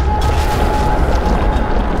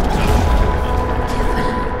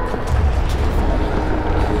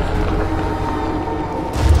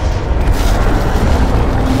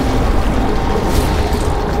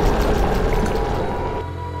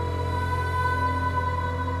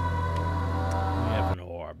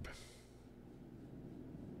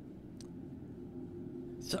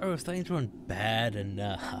 So if things weren't bad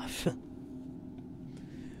enough,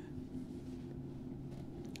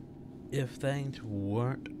 if things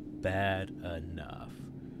weren't bad enough,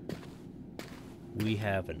 we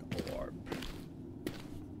have an orb.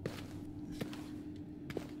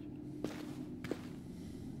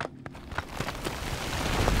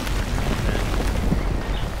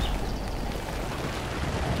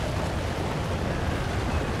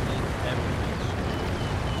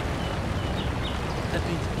 That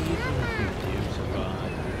means even if we do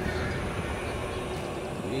survive,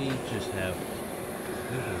 we just have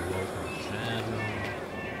little local shadow.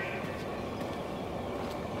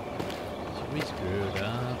 So we screwed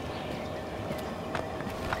up.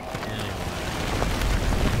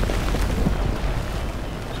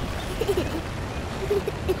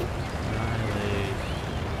 Riley.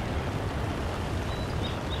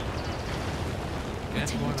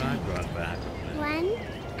 Guess what I brought back with me? 1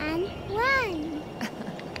 and 1.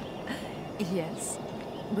 Yes,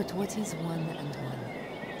 but what is 1 and 1?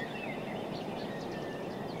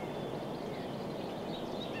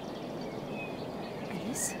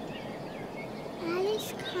 Alice?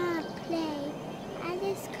 Alice can't play.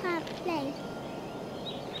 Alice can't play.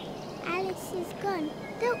 Alice is gone.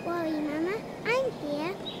 Don't worry, Mama. I'm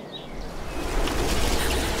here.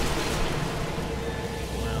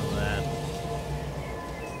 Well, that's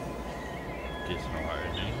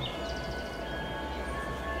disheartening.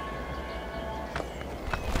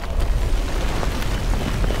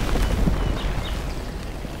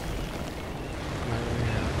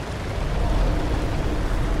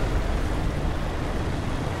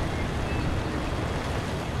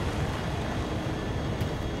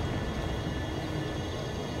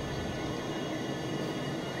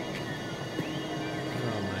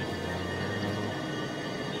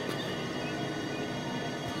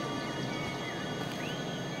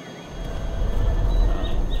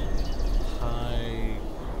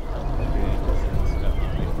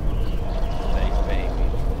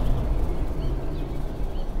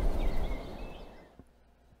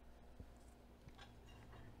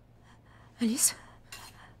 Alice?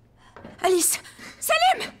 Alice!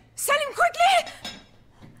 Salim! Salim, quickly!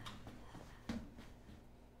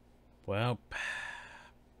 Well,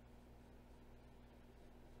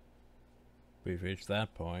 we've reached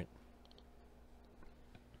that point.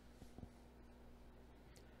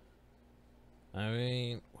 I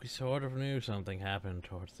mean, we sort of knew something happened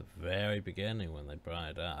towards the very beginning when they brought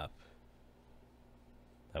it up.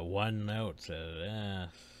 That one note said, yes.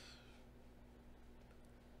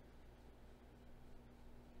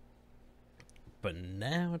 But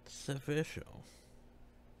now it's official.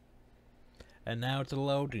 And now it's a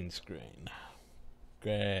loading screen.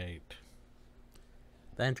 Great.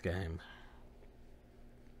 Thanks, game.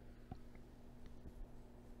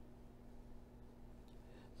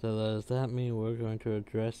 So does that mean we're going to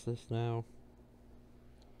address this now?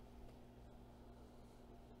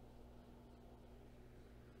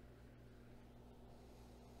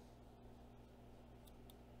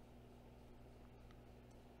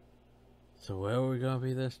 So where are we gonna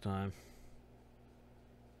be this time?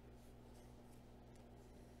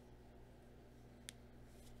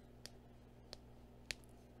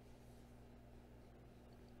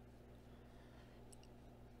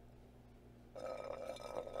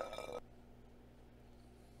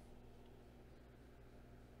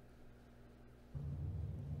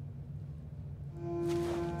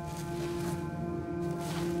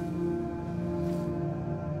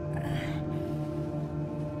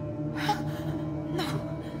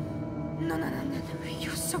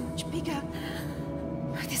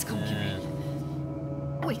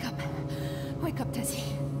 Wake up. Wake up,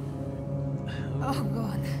 Tessie. Oh,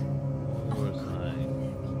 God.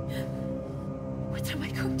 What am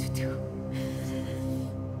I going to do?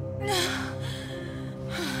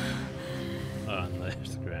 Oh,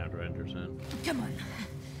 there's the ground renders in. Come on.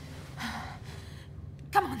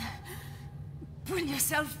 Come on. Pull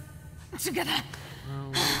yourself together. Oh,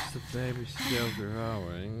 where's the baby still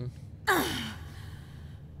growing?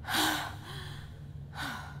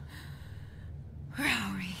 Where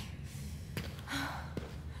are we?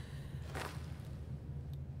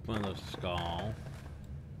 On the skull.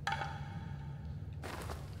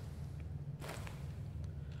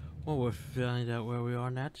 Well, we'll find out where we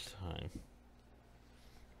are next time.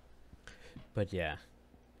 But yeah.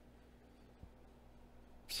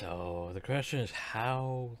 So, the question is,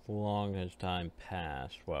 how long has time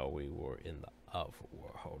passed while we were in the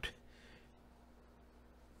overworld?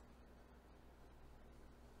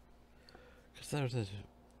 Because there's this...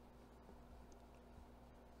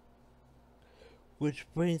 Which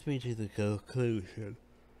brings me to the conclusion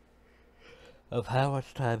of how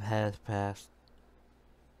much time has passed.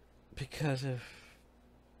 Because if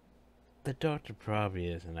the doctor probably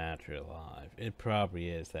isn't actually alive, it probably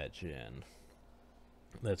is that djinn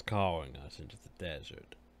that's calling us into the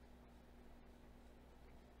desert.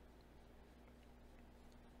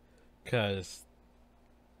 Because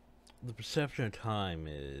the perception of time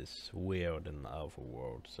is weird in the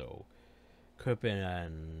overworld, so could have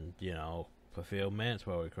been, you know, a few minutes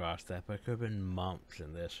while we crossed that, but it could have been months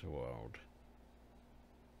in this world.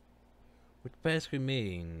 Which basically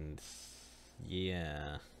means,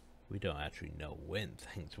 yeah, we don't actually know when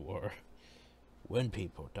things were. When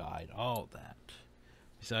people died, all that.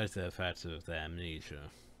 Besides the effects of the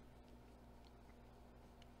amnesia.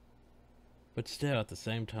 But still, at the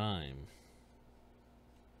same time,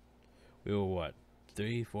 we were what,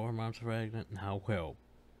 3-4 months pregnant? Now, well,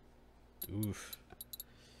 oof.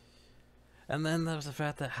 And then there was the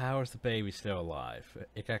fact that how is the baby still alive?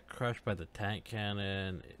 It got crushed by the tank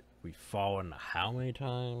cannon. We've fallen how many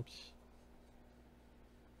times?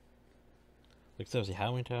 Like, seriously,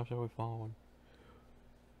 how many times have we fallen?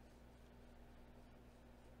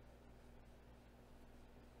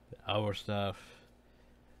 Our stuff.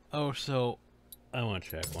 Oh, so I want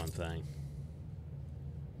to check one thing.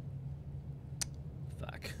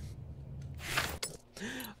 Fuck.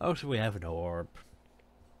 Oh, so we have an orb.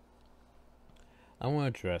 I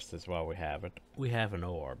want to address this while we have it. We have an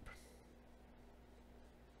orb.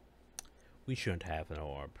 We shouldn't have an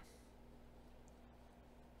orb.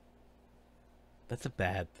 That's a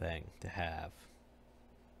bad thing to have.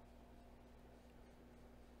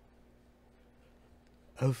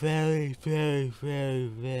 A very, very, very,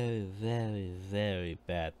 very, very, very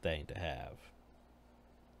bad thing to have.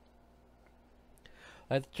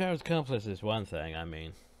 Like, the Child's Compass is one thing, I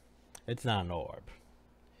mean, it's not an orb.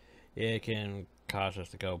 It can cause us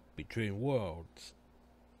to go between worlds,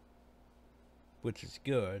 which is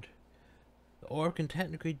good. The orb can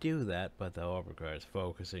technically do that, but the orb requires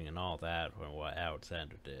focusing and all that from what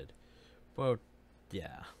Alexander did. But,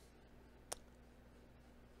 yeah.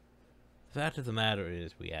 The fact of the matter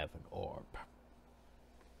is we have an orb.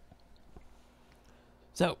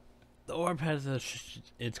 So, the orb has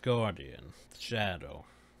its guardian, the shadow.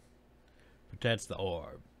 Protects the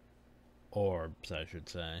orb. Orbs, I should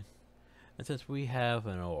say. And since we have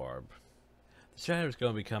an orb, the shadow's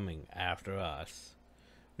going to be coming after us.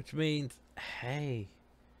 Which means, hey,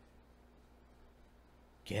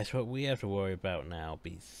 guess what we have to worry about now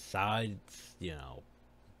besides, you know,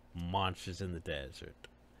 monsters in the desert?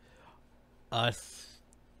 Us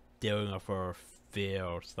dealing with our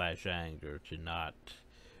fear/anger to not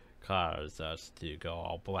cause us to go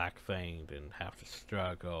all black-fanged and have to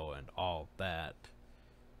struggle and all that.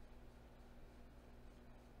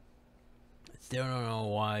 Still don't know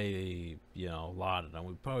why, you know, laudanum.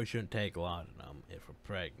 We probably shouldn't take laudanum if we're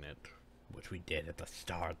pregnant, which we did at the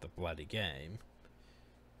start of the bloody game.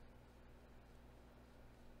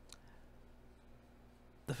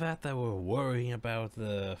 The fact that we're worrying about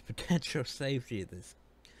the potential safety of this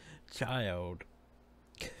child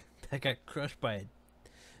that got crushed by a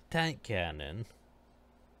tank cannon.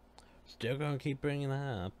 Still gonna keep bringing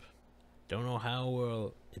that up. Don't know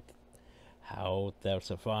how how they're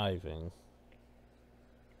surviving.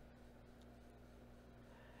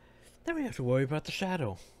 Then we have to worry about the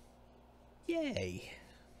shadow. Yay!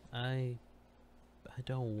 I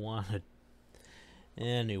don't want it.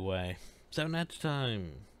 Anyway, so next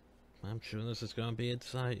time, I'm sure this is gonna be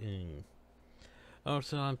exciting.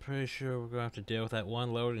 Also, I'm pretty sure we're gonna have to deal with that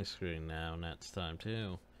one loading screen now next time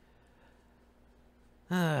too.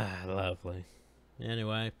 Ah, lovely.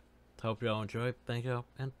 Anyway, Hope you all enjoyed. Thank you,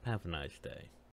 and have a nice day.